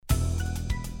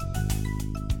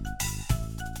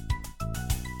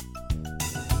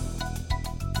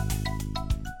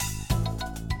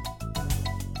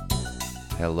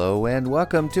Hello and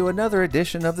welcome to another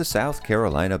edition of the South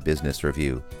Carolina Business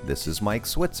Review. This is Mike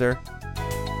Switzer.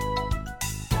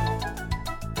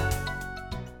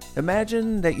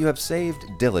 Imagine that you have saved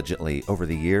diligently over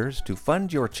the years to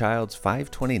fund your child's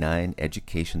 529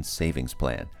 education savings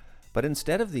plan. But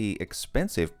instead of the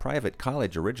expensive private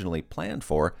college originally planned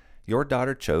for, your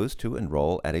daughter chose to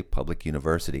enroll at a public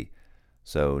university.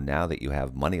 So now that you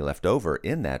have money left over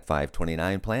in that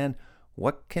 529 plan,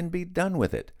 what can be done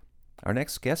with it? Our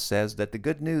next guest says that the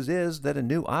good news is that a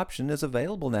new option is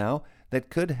available now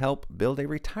that could help build a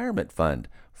retirement fund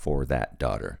for that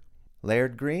daughter.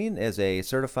 Laird Green is a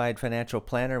certified financial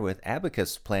planner with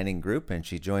Abacus Planning Group, and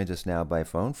she joins us now by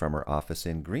phone from her office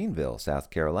in Greenville, South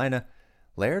Carolina.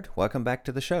 Laird, welcome back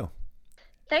to the show.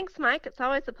 Thanks, Mike. It's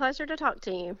always a pleasure to talk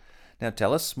to you. Now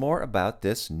tell us more about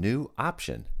this new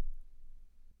option.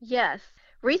 Yes.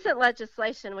 Recent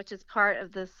legislation, which is part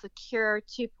of the Secure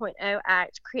 2.0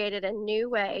 Act, created a new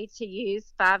way to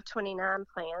use 529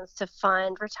 plans to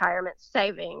fund retirement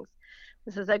savings.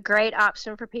 This is a great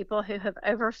option for people who have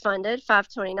overfunded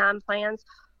 529 plans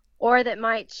or that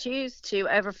might choose to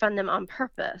overfund them on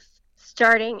purpose.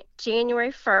 Starting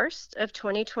January 1st of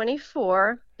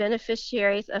 2024,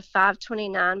 beneficiaries of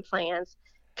 529 plans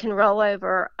can roll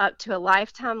over up to a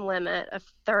lifetime limit of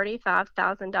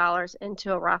 $35,000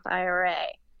 into a Roth IRA.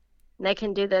 And they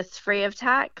can do this free of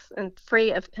tax and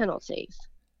free of penalties.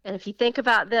 And if you think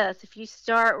about this, if you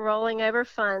start rolling over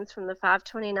funds from the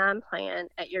 529 plan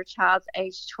at your child's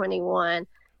age 21,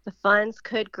 the funds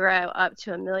could grow up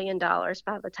to $1 million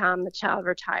by the time the child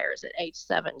retires at age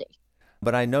 70.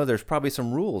 But I know there's probably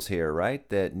some rules here, right,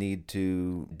 that need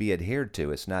to be adhered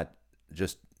to. It's not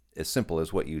just as simple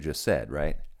as what you just said,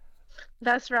 right?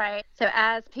 That's right. So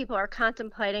as people are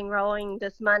contemplating rolling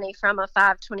this money from a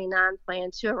 529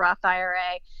 plan to a Roth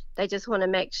IRA, they just want to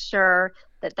make sure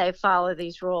that they follow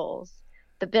these rules.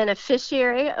 The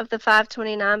beneficiary of the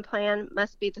 529 plan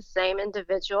must be the same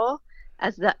individual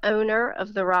as the owner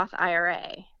of the Roth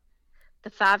IRA. The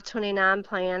 529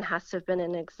 plan has to have been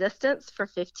in existence for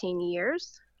 15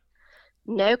 years.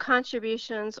 No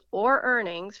contributions or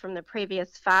earnings from the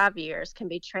previous 5 years can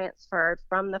be transferred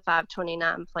from the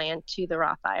 529 plan to the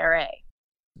Roth IRA.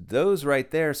 Those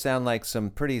right there sound like some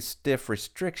pretty stiff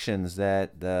restrictions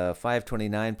that the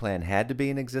 529 plan had to be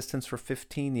in existence for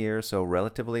 15 years, so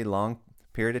relatively long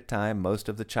period of time, most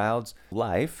of the child's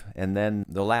life, and then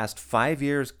the last 5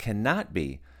 years cannot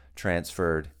be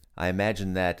transferred. I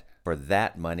imagine that for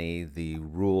that money, the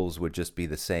rules would just be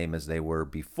the same as they were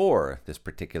before this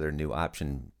particular new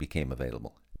option became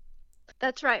available.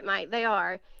 That's right, Mike. They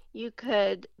are. You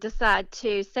could decide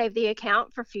to save the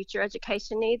account for future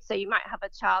education needs. So you might have a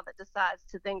child that decides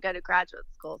to then go to graduate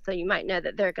school. So you might know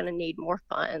that they're going to need more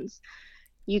funds.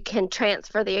 You can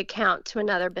transfer the account to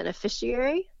another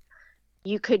beneficiary.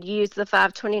 You could use the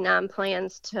 529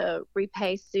 plans to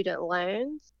repay student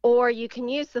loans, or you can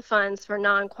use the funds for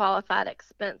non-qualified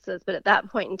expenses, but at that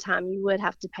point in time, you would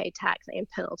have to pay tax and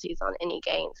penalties on any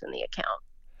gains in the account.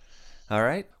 All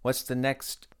right. What's the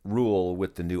next rule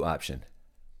with the new option?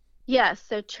 Yes,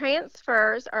 so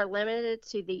transfers are limited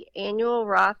to the annual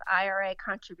Roth IRA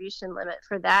contribution limit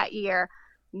for that year,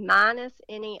 minus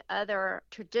any other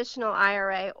traditional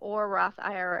IRA or Roth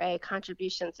IRA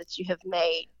contributions that you have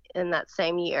made in that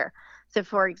same year. So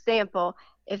for example,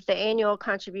 if the annual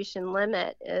contribution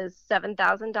limit is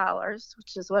 $7,000,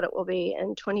 which is what it will be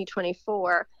in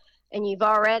 2024, and you've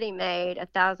already made a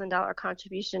 $1,000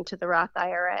 contribution to the Roth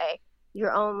IRA,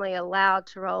 you're only allowed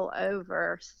to roll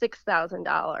over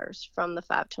 $6,000 from the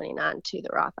 529 to the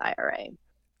Roth IRA.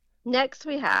 Next,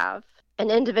 we have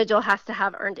an individual has to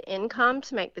have earned income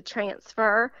to make the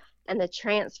transfer, and the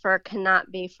transfer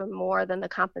cannot be for more than the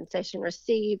compensation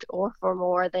received or for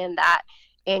more than that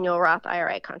annual Roth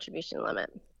IRA contribution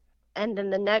limit. And then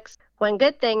the next one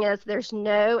good thing is there's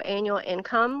no annual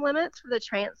income limits for the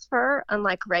transfer,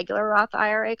 unlike regular Roth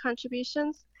IRA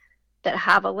contributions that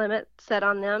have a limit set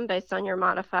on them based on your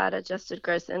modified adjusted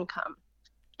gross income.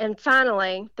 And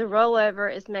finally, the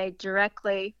rollover is made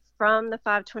directly from the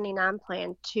 529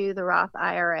 plan to the Roth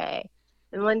IRA.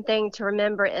 And one thing to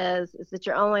remember is that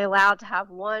you're only allowed to have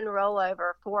one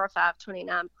rollover for a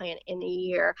 529 plan in a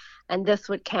year, and this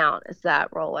would count as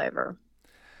that rollover.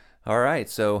 All right,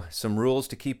 so some rules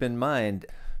to keep in mind.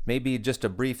 Maybe just a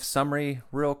brief summary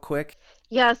real quick.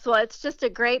 Yes, well, it's just a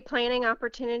great planning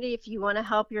opportunity if you want to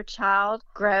help your child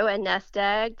grow a nest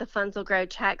egg. The funds will grow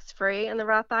tax-free in the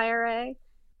Roth IRA.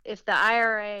 If the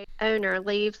IRA owner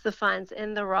leaves the funds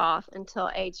in the Roth until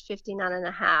age 59 and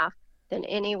a half, then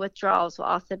any withdrawals will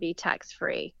also be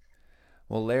tax-free.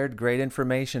 Well, Laird, great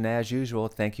information as usual.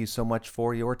 Thank you so much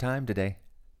for your time today.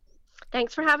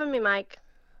 Thanks for having me, Mike.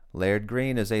 Laird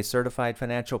Green is a certified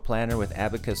financial planner with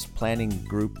Abacus Planning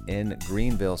Group in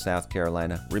Greenville, South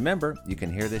Carolina. Remember, you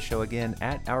can hear this show again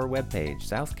at our webpage,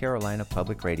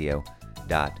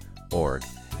 southcarolinapublicradio.org.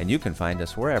 And you can find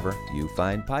us wherever you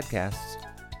find podcasts.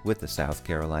 With the South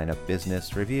Carolina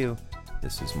Business Review,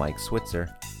 this is Mike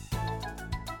Switzer.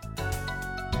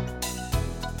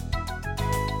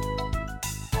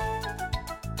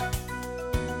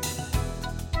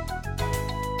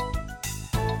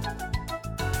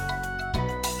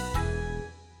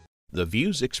 The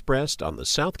views expressed on the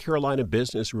South Carolina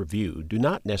Business Review do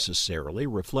not necessarily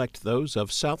reflect those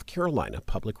of South Carolina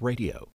Public Radio.